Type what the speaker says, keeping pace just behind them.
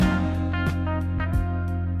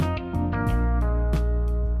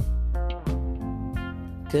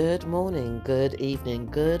Good morning, good evening,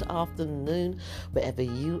 good afternoon, wherever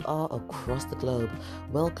you are across the globe.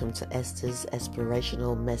 Welcome to Esther's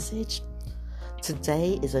Inspirational Message.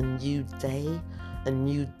 Today is a new day, a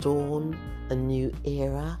new dawn, a new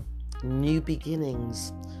era, new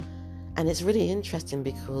beginnings. And it's really interesting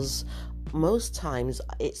because most times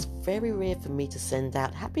it's very rare for me to send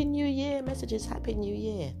out Happy New Year messages, Happy New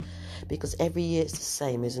Year, because every year it's the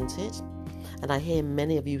same, isn't it? And I hear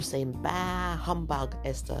many of you saying, bah, humbug,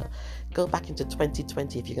 Esther. Go back into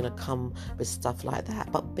 2020 if you're going to come with stuff like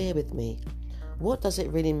that. But bear with me. What does it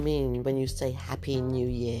really mean when you say Happy New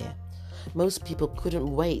Year? Most people couldn't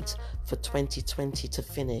wait for 2020 to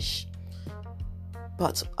finish.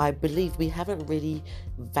 But I believe we haven't really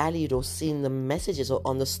valued or seen the messages or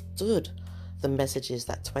understood the messages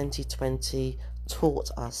that 2020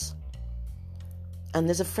 taught us. And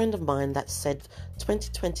there's a friend of mine that said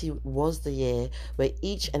 2020 was the year where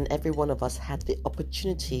each and every one of us had the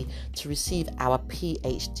opportunity to receive our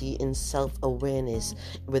PhD in self-awareness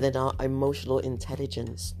within our emotional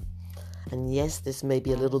intelligence. And yes, this may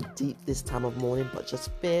be a little deep this time of morning, but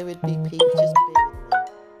just bear with me, peeps, just bear with me.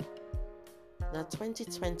 Now,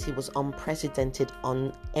 2020 was unprecedented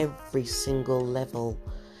on every single level.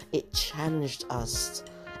 It challenged us.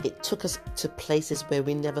 It took us to places where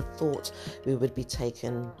we never thought we would be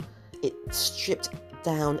taken. It stripped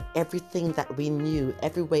down everything that we knew,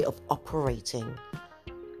 every way of operating.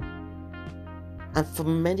 And for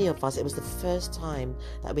many of us, it was the first time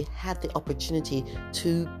that we had the opportunity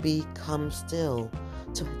to become still,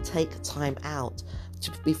 to take time out,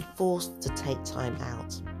 to be forced to take time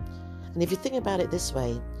out. And if you think about it this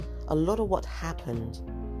way, a lot of what happened,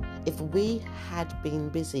 if we had been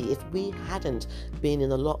busy, if we hadn't been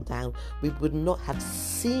in a lockdown, we would not have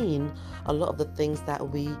seen a lot of the things that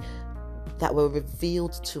were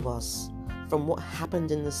revealed to us, from what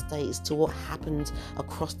happened in the States to what happened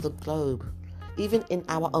across the globe, even in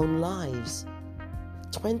our own lives.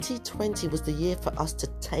 2020 was the year for us to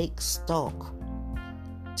take stock,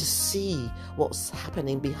 to see what's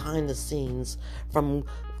happening behind the scenes, from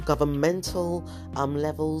governmental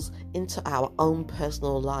levels into our own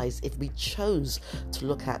personal lives, if we chose to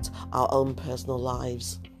look at our own personal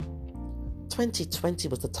lives. 2020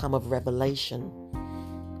 was the time of revelation.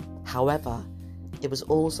 However, it was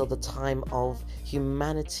also the time of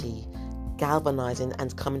humanity galvanizing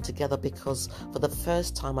and coming together, because for the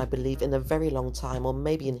first time, I believe, in a very long time, or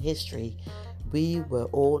maybe in history, we were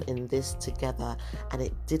all in this together. And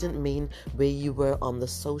it didn't mean where you were on the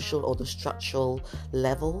social or the structural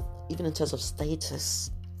level, even in terms of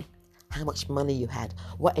status, how much money you had,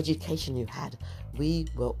 what education you had. We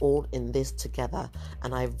were all in this together.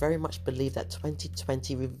 And I very much believe that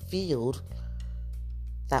 2020 revealed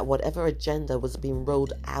that whatever agenda was being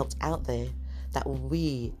rolled out there, that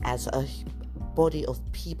we as a body of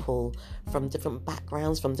people from different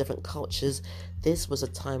backgrounds, from different cultures, this was a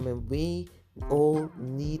time when we all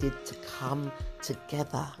needed to come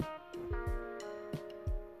together,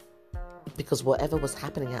 because whatever was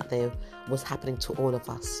happening out there was happening to all of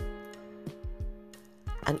us.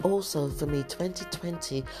 And also for me,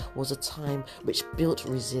 2020 was a time which built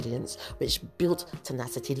resilience, which built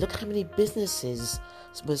tenacity. Look how many businesses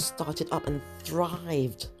were started up and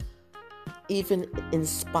thrived, even in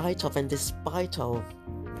spite of and despite of.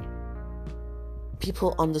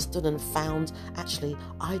 People understood and found, actually,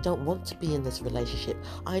 I don't want to be in this relationship.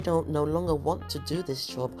 I no longer want to do this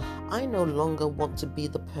job. I no longer want to be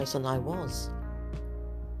the person I was.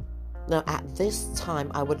 Now, at this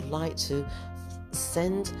time, I would like to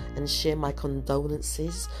send and share my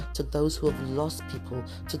condolences to those who have lost people,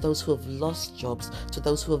 to those who have lost jobs, to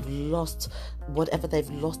those who have lost whatever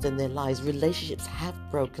they've lost in their lives. Relationships have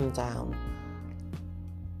broken down.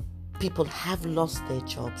 People have lost their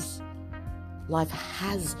jobs. Life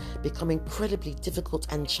has become incredibly difficult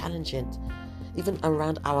and challenging, even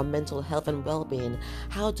around our mental health and well-being.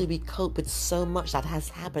 How do we cope with so much that has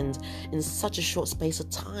happened in such a short space of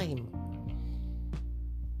time?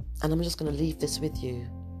 And I'm just going to leave this with you.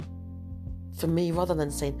 For me, rather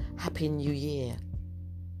than saying Happy New Year,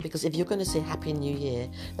 because if you're going to say Happy New Year,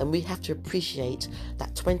 then we have to appreciate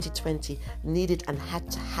that 2020 needed and had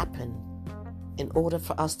to happen in order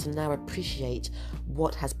for us to now appreciate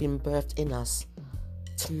what has been birthed in us.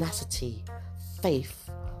 Tenacity, faith,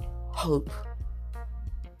 hope,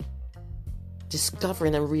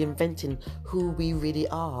 discovering and reinventing who we really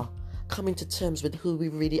are, coming to terms with who we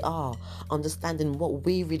really are, understanding what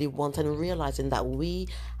we really want, and realizing that we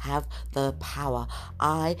have the power.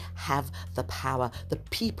 I have the power. The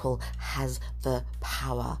people has the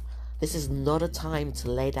power. This is not a time to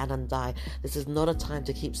lay down and die. This is not a time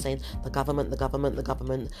to keep saying the government,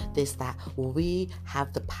 this, that. We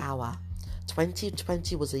have the power.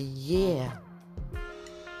 2020 was a year.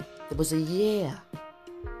 It was a year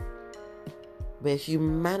where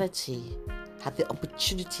humanity had the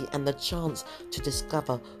opportunity and the chance to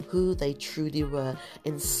discover who they truly were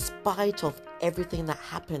in spite of everything that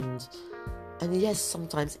happened. And yes,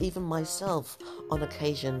 sometimes even myself, on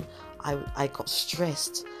occasion, I got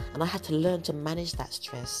stressed, and I had to learn to manage that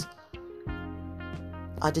stress.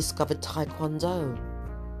 I discovered Taekwondo.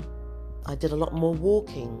 I did a lot more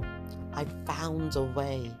walking. I found a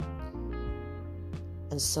way.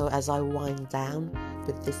 And so as I wind down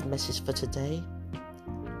with this message for today,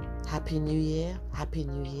 Happy New Year, Happy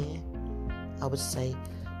New Year. I would say,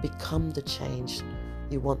 become the change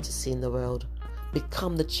you want to see in the world.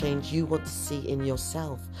 Become the change you want to see in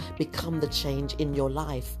yourself. Become the change in your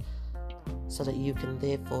life, so that you can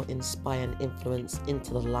therefore inspire and influence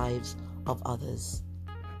into the lives of others.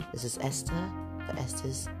 This is Esther for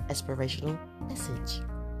Esther's Inspirational Message.